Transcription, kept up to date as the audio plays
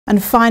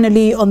And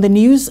finally, on the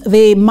news,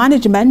 the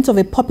management of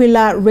a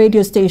popular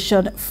radio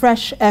station,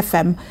 Fresh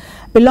FM,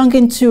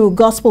 belonging to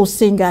gospel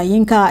singer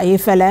Yinka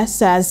Ayefele,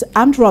 says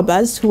armed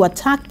robbers who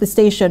attacked the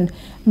station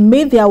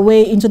made their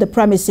way into the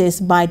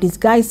premises by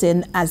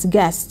disguising as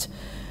guests.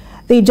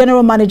 The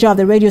general manager of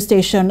the radio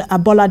station,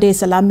 Abolade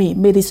Salami,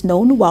 made this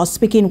known while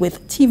speaking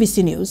with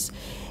TVC News.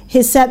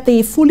 He said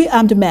the fully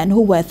armed men,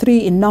 who were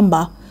 3 in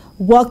number,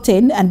 walked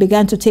in and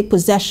began to take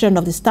possession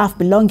of the staff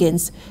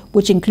belongings,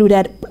 which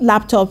included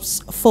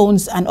laptops,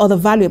 phones, and other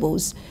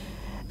valuables.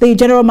 The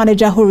general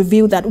manager, who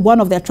revealed that one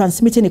of their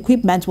transmitting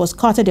equipment was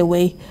carted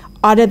away,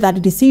 added that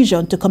the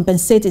decision to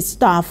compensate its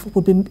staff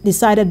would be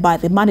decided by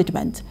the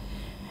management.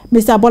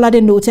 Mr.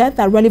 Abolade noted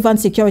that relevant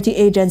security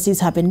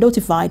agencies have been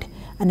notified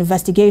and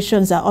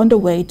investigations are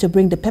underway to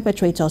bring the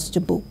perpetrators to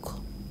book.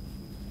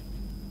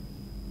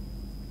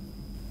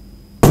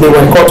 They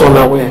were caught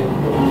unaware.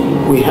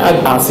 We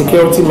had our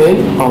security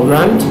men on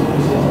ground,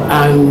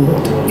 and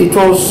it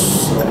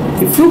was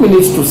a few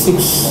minutes to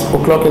 6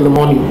 o'clock in the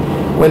morning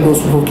when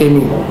those people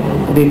came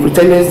in. They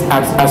pretended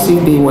as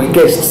if they were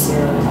guests.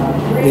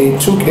 They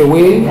took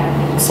away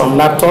some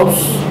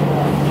laptops,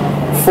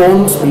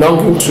 phones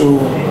belonging to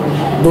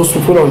those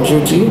people on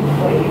duty,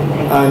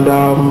 and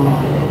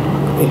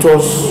it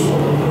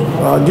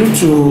was due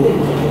to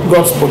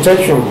God's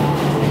protection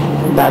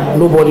that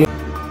nobody